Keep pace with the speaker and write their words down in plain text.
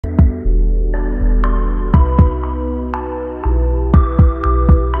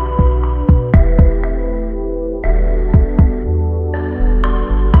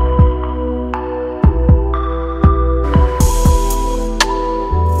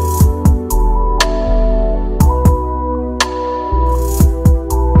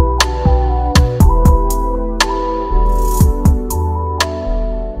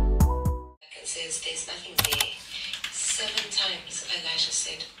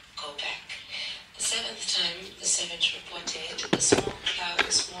go back. The seventh time, the servant reported, a small cloud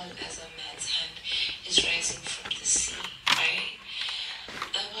as small as a man's hand is rising from the sea, right?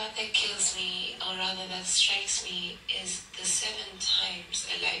 The part that kills me, or rather that strikes me, is the 7 times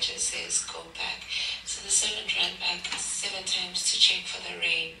Elijah says, go back. So the servant ran back 7 times to check for the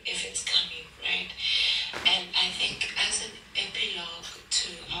rain, if it's coming, right? And I think as an epilogue to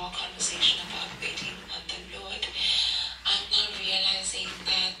our conversation about waiting on the Lord, I'm now realizing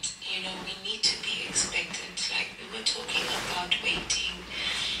that, we need to be expectant. Like we were talking about waiting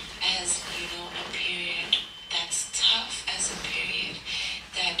as, a period that's tough, as a period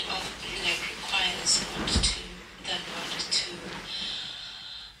that requires the Lord to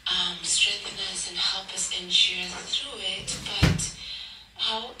strengthen us and help us endure through it. But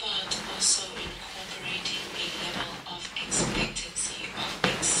how about also incorporating a level of expectancy, of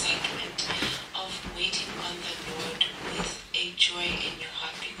excitement, of waiting on the Lord with a joy in your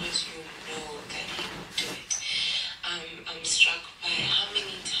heart because you know that He will do it. I'm struck by how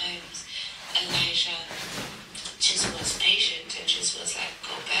many times Elijah just was patient and just was like,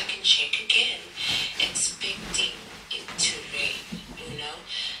 go back and check again, expecting it to rain,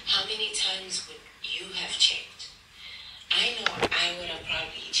 How many times would you have checked? I know I would have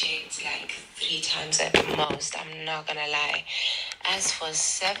probably checked like 3 times at most, I'm not gonna lie. As for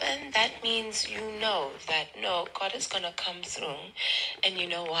 7, that means that no, God is gonna come through, and you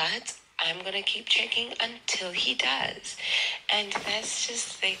know what? I'm going to keep checking until He does. And that's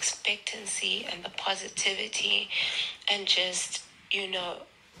just the expectancy and the positivity and just,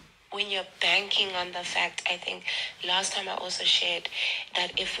 when you're banking on the fact, I think last time I also shared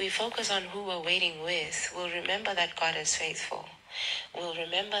that if we focus on who we're waiting with, we'll remember that God is faithful. We'll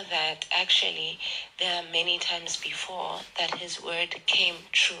remember that actually there are many times before that His word came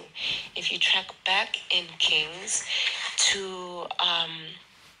true. If you track back in Kings to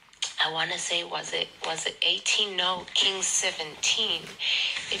I want to say, was it 18? No, King 17.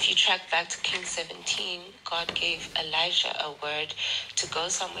 If you track back to King 17, God gave Elijah a word to go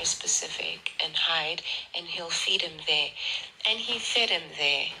somewhere specific and hide, and He'll feed him there. And He fed him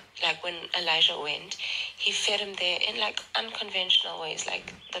there. Like when Elijah went, He fed him there in like unconventional ways.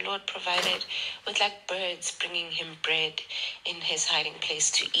 Like the Lord provided with like birds bringing him bread in his hiding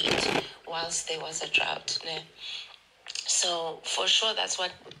place to eat whilst there was a drought. So for sure, that's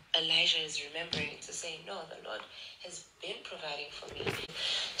what Elijah is remembering, to say, no, the Lord has been providing for me.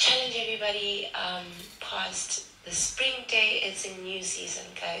 Challenge everybody past the spring day. It's a new season,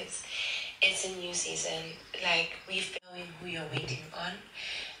 guys. It's a new season. Like, we've been knowing who you're waiting on,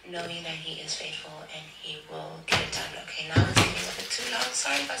 knowing that He is faithful and He will get it done. Okay, now it's getting a bit too long.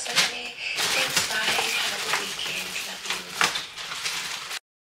 Sorry for Sunday. Thanks, bye. Have a good weekend. Love you.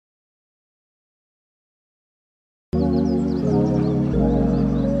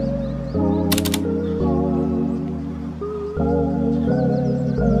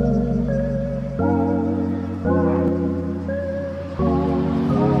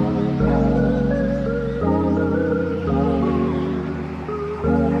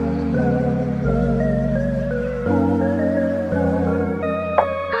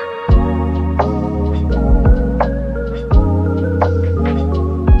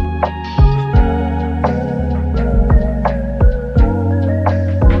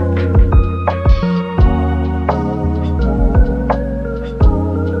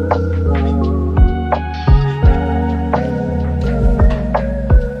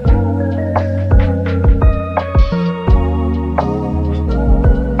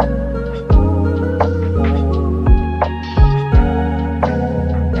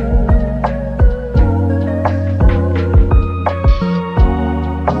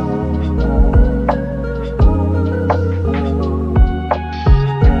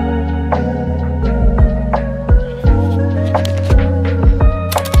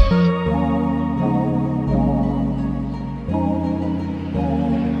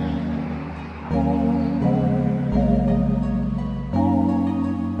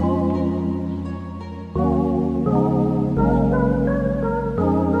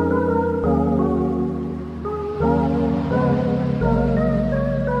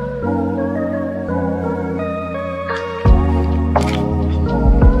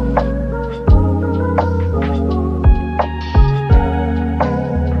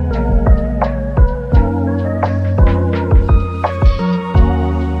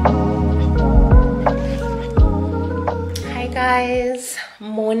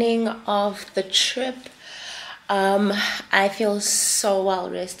 Morning of the trip. I feel so well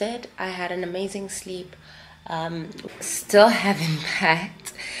rested. I had an amazing sleep. Still haven't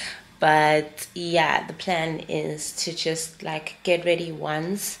packed, But yeah, the plan is to just like get ready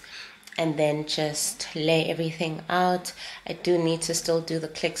once and then just lay everything out. I do need to still do the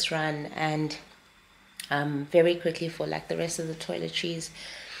clicks run and very quickly for like the rest of the toiletries.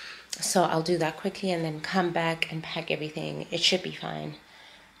 So I'll do that quickly and then come back and pack everything. It should be fine.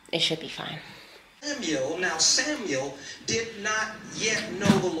 It should be fine. Now Samuel did not yet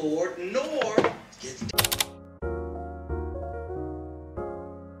know the Lord, nor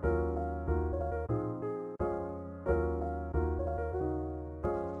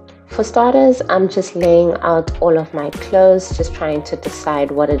For starters, I'm just laying out all of my clothes, just trying to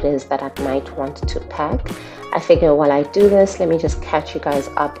decide what it is that I might want to pack. I figure while I do this, let me just catch you guys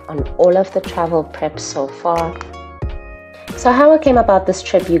up on all of the travel prep so far. So how I came about this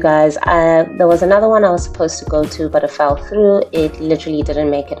trip, you guys, there was another one I was supposed to go to, but it fell through. It literally didn't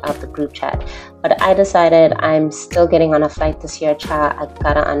make it out the group chat. But I decided I'm still getting on a flight this year, child. I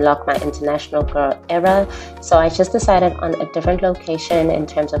gotta unlock my international girl era. So I just decided on a different location in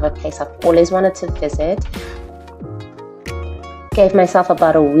terms of a place I've always wanted to visit. Gave myself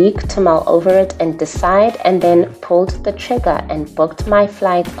about a week to mull over it and decide, and then pulled the trigger and booked my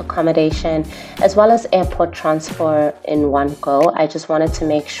flight, accommodation, as well as airport transfer in one go. I just wanted to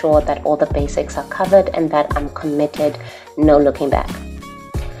make sure that all the basics are covered and that I'm committed, no looking back.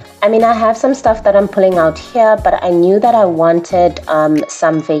 I mean, I have some stuff that I'm pulling out here, but I knew that I wanted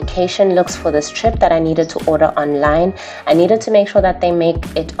some vacation looks for this trip that I needed to order online. I needed to make sure that they make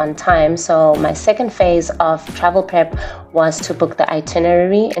it on time. So my second phase of travel prep was to book the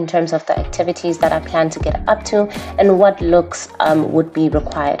itinerary in terms of the activities that I plan to get up to and what looks would be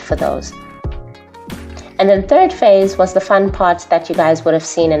required for those. And then third phase was the fun part that you guys would have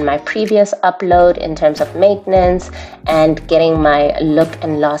seen in my previous upload in terms of maintenance and getting my look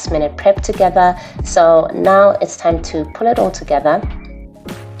and last minute prep together. So now it's time to pull it all together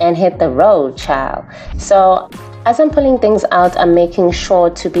and hit the road, child. So as I'm pulling things out, I'm making sure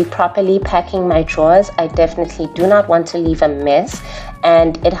to be properly packing my drawers. I definitely do not want to leave a mess.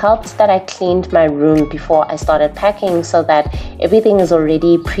 And it helped that I cleaned my room before I started packing so that everything is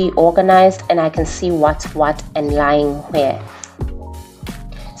already pre-organized and I can see what's what and lying where.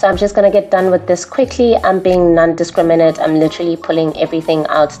 So I'm just going to get done with this quickly. I'm being non-discriminate. I'm literally pulling everything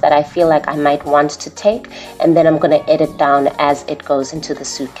out that I feel like I might want to take, and then I'm going to edit down as it goes into the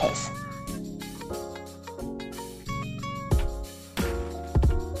suitcase.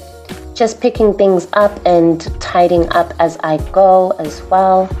 Just picking things up and tidying up as I go as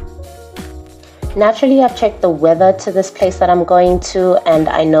well. Naturally, I've checked the weather to this place that I'm going to, and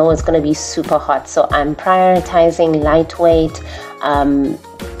I know it's going to be super hot. So I'm prioritizing lightweight,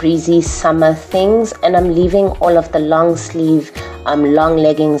 breezy summer things, and I'm leaving all of the long sleeve, long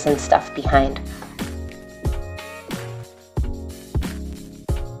leggings and stuff behind.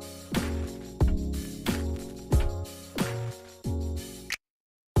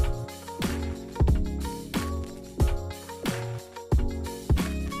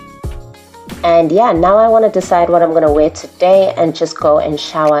 And yeah, now I want to decide what I'm going to wear today and just go and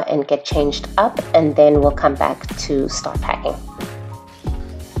shower and get changed up, and then we'll come back to start packing.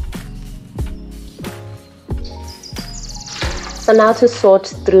 So now to sort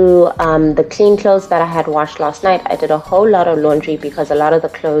through the clean clothes that I had washed last night. I did a whole lot of laundry because a lot of the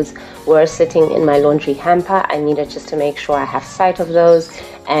clothes were sitting in my laundry hamper. I needed just to make sure I have sight of those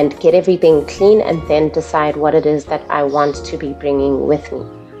and get everything clean, and then decide what it is that I want to be bringing with me.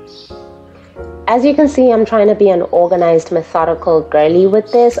 As you can see, I'm trying to be an organized, methodical girly with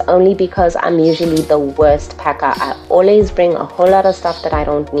this, only because I'm usually the worst packer. I always bring a whole lot of stuff that I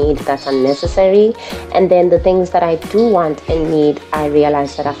don't need, that's unnecessary, and then the things that I do want and need, I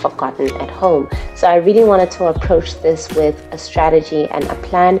realize that I've forgotten at home. So I really wanted to approach this with a strategy and a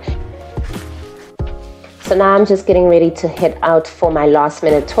plan. So now I'm just getting ready to head out for my last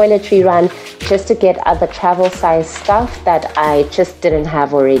minute toiletry run, just to get other travel size stuff that I just didn't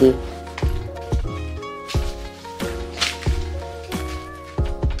have already.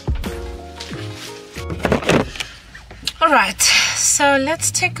 Alright, so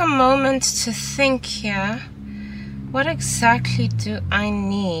let's take a moment to think here. What exactly do I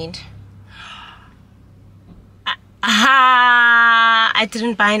need? I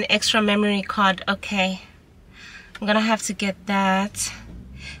didn't buy an extra memory card. Okay, I'm gonna have to get that,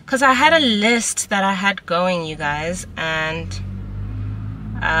 because I had a list that I had going, you guys, and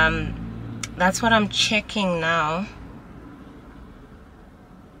that's what I'm checking now.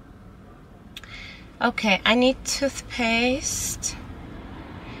 Okay, I need toothpaste,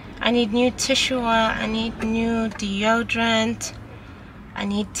 I need new tissue oil, I need new deodorant, I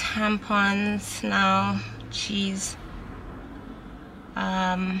need tampons now, jeez.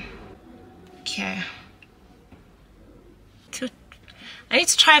 Okay. I need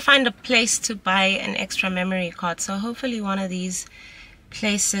to try find a place to buy an extra memory card. So hopefully one of these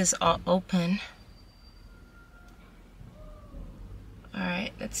places are open.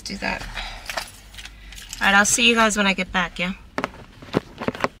 Alright, let's do that. Alright, I'll see you guys when I get back, yeah?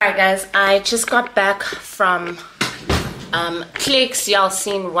 Alright guys, I just got back from Clicks. Y'all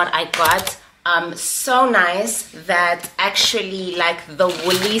seen what I got. So nice that actually like the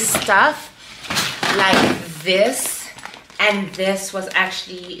woolly stuff like this and this was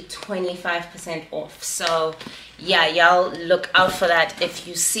actually 25% off. So yeah, y'all look out for that if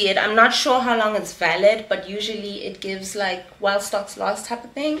you see it. I'm not sure how long it's valid, but usually it gives like while stocks last type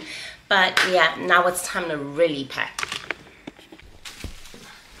of thing. But yeah, now it's time to really pack.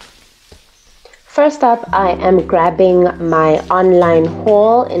 First up, I am grabbing my online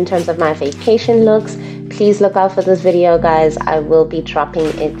haul in terms of my vacation looks. Please look out for this video, guys. I will be dropping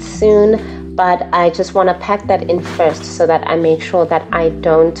it soon. But I just want to pack that in first so that I make sure that I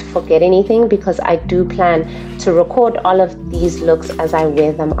don't forget anything, because I do plan to record all of these looks as I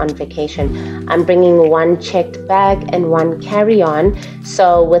wear them on vacation. I'm bringing one checked bag and one carry-on.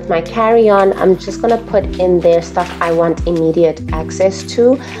 So with my carry-on, I'm just going to put in there stuff I want immediate access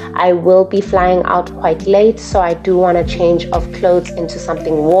to. I will be flying out quite late, so I do want to change of clothes into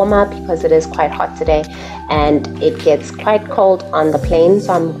something warmer because it is quite hot today and it gets quite cold on the plane.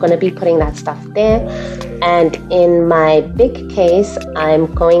 So I'm going to be putting that stuff there. And in my big case,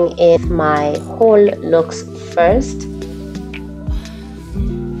 I'm going in my haul looks first.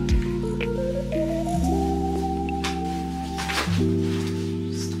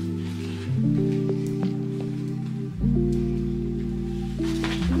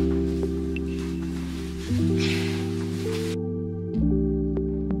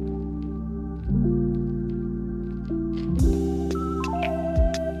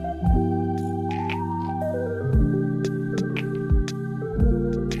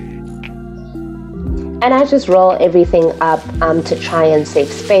 And I just roll everything up to try and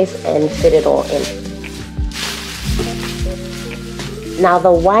save space and fit it all in. Now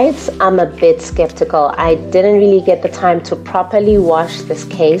the whites, I'm a bit skeptical. I didn't really get the time to properly wash this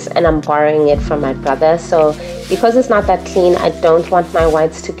case and I'm borrowing it from my brother. So because it's not that clean, I don't want my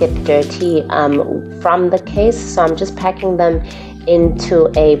whites to get dirty from the case. So I'm just packing them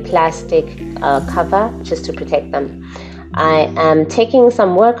into a plastic cover just to protect them. I am taking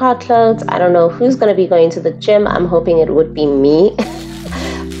some workout clothes. I don't know who's going to be going to the gym. I'm hoping it would be me.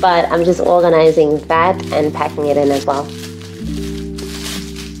 But I'm just organizing that and packing it in as well.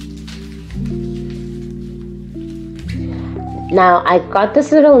 Now, I got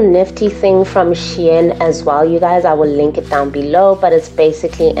this little nifty thing from SHEIN as well, you guys. I will link it down below, but it's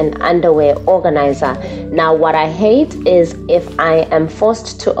basically an underwear organizer. Now, what I hate is if I am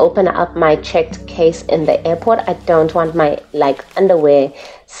forced to open up my checked case in the airport, I don't want my underwear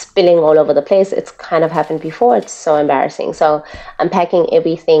spilling all over the place. It's kind of happened before. It's so embarrassing. So I'm packing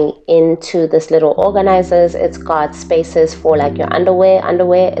everything into this little organizers. It's got spaces for like your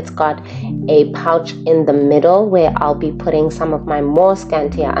underwear. It's got a pouch in the middle where I'll be putting some of my more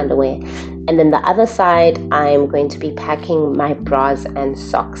scantier underwear. And then the other side, I'm going to be packing my bras and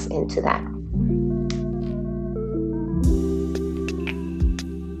socks into that.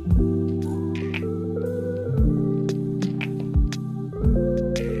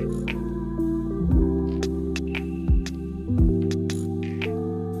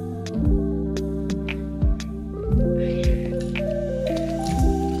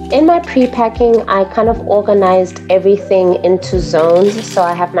 In my pre-packing, I kind of organized everything into zones. So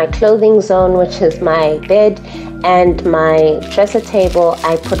I have my clothing zone, which is my bed, and my dresser table.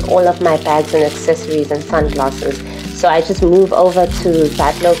 I put all of my bags and accessories and sunglasses. So I just move over to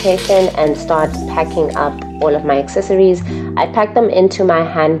that location and start packing up all of my accessories. I pack them into my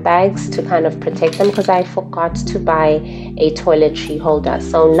handbags to kind of protect them because I forgot to buy a toiletry holder.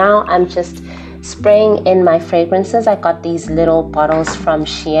 So now I'm just spraying in my fragrances. I got these little bottles from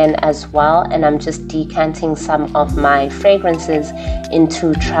SHEIN as well, and I'm just decanting some of my fragrances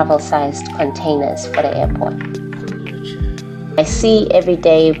into travel-sized containers for the airport. I see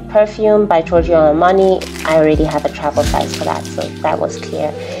Everyday Perfume by Giorgio Armani. I already have a travel size for that, so that was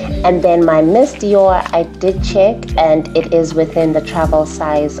clear. And then my Miss Dior, I did check, and it is within the travel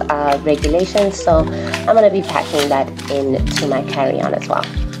size regulations, so I'm going to be packing that into my carry-on as well.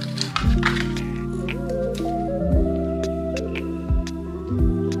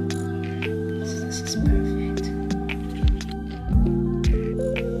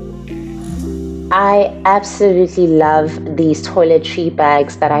 I absolutely love these toiletry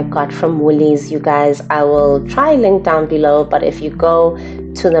bags that I got from Woolies, you guys. I will try link down below, but if you go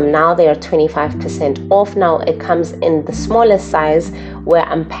to them now. They are 25% off now. It comes in the smallest size where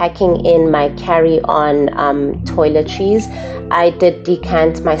I'm packing in my carry-on toiletries. I did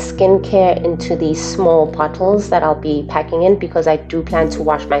decant my skincare into these small bottles that I'll be packing in because I do plan to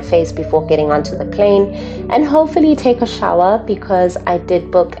wash my face before getting onto the plane and hopefully take a shower because I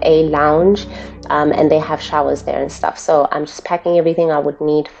did book a lounge and they have showers there and stuff. So I'm just packing everything I would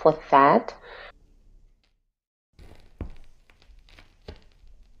need for that.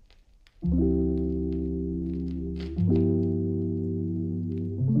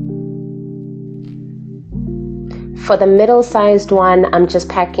 For the middle-sized one, I'm just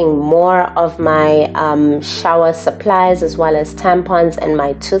packing more of my shower supplies as well as tampons and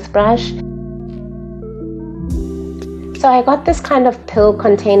my toothbrush. So I got this kind of pill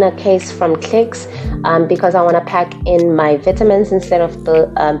container case from Clicks because I want to pack in my vitamins instead of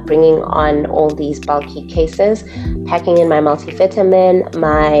bringing on all these bulky cases. Packing in my multivitamin,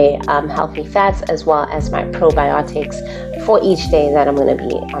 my healthy fats, as well as my probiotics for each day that I'm going to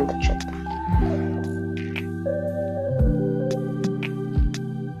be on the trip.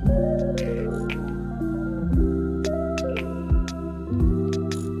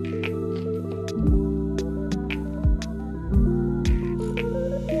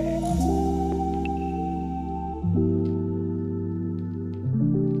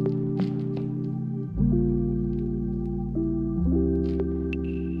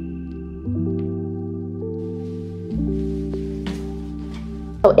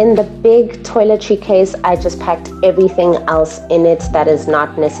 So in the big toiletry case, I just packed everything else in it that is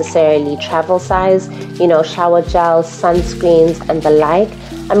not necessarily travel size, you know, shower gels, sunscreens, and the like.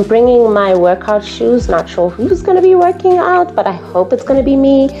 I'm bringing my workout shoes, not sure who's going to be working out, but I hope it's going to be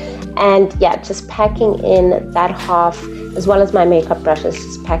me. And yeah, just packing in that half, as well as my makeup brushes,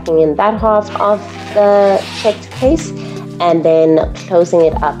 just packing in that half of the checked case and then closing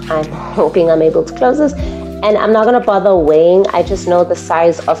it up. I'm hoping I'm able to close this. And I'm not going to bother weighing. I just know the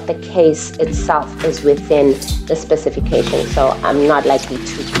size of the case itself is within the specification. So I'm not likely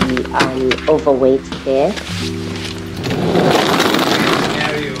to be overweight there. You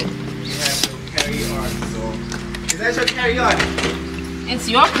have to carry on. So, is that your carry on? It's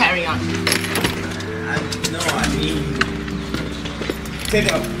your carry-on. No, I mean, take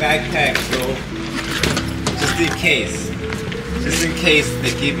a backpack, so just in case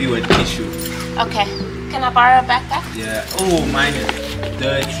they give you an issue. Okay. Can I borrow a backpack? Yeah. Oh, mine is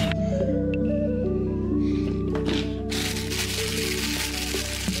dirty.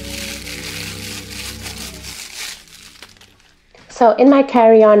 So in my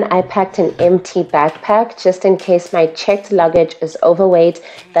carry-on, I packed an empty backpack just in case my checked luggage is overweight,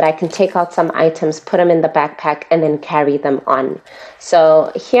 that I can take out some items, put them in the backpack, and then carry them on.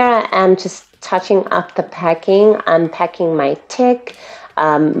 So here I am just touching up the packing. I'm packing my tech,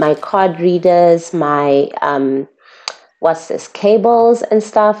 my card readers, my cables and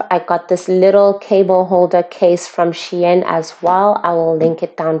stuff. I got this little cable holder case from SHEIN as well. I will link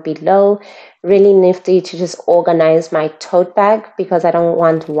it down below. Really nifty to just organize my tote bag because I don't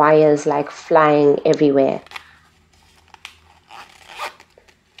want wires like flying everywhere.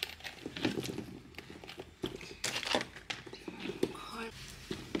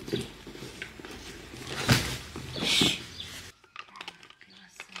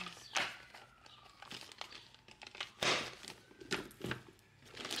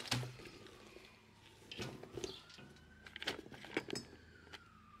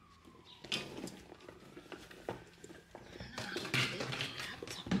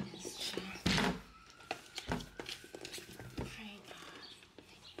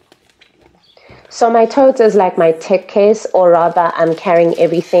 So my tote is like my tech case, or rather I'm carrying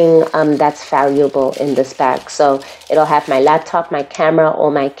everything that's valuable in this bag. So it'll have my laptop, my camera,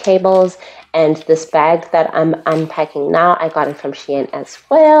 all my cables, and this bag that I'm unpacking now, I got it from SHEIN as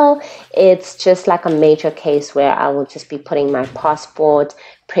well. It's just like a major case where I will just be putting my passport,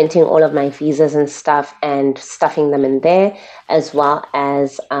 printing all of my visas and stuff and stuffing them in there, as well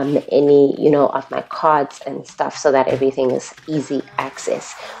as any, of my cards and stuff, so that everything is easy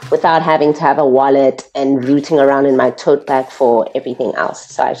access without having to have a wallet and rooting around in my tote bag for everything else.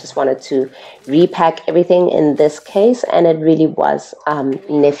 So I just wanted to repack everything in this case, and it really was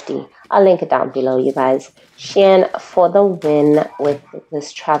nifty. I'll link it down below, you guys. SHEIN for the win with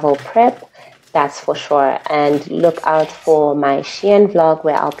this travel prep. That's for sure. And look out for my SHEIN vlog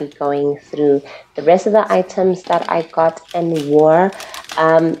where I'll be going through the rest of the items that I got and wore.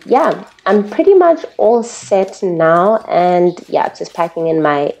 Yeah, I'm pretty much all set now. And yeah, just packing in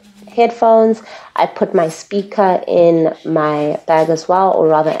my headphones. I put my speaker in my bag as well, or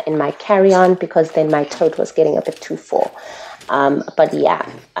rather in my carry-on, because then my tote was getting a bit too full. But yeah,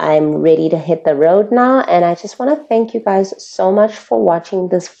 I'm ready to hit the road now, and I just want to thank you guys so much for watching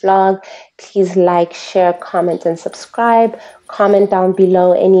this vlog. Please like, share, comment, and subscribe. Comment down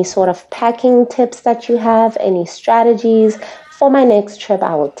below any sort of packing tips that you have, any strategies. For my next trip,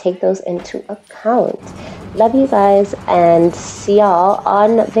 I will take those into account. Love you guys, and see y'all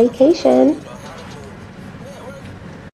on vacation.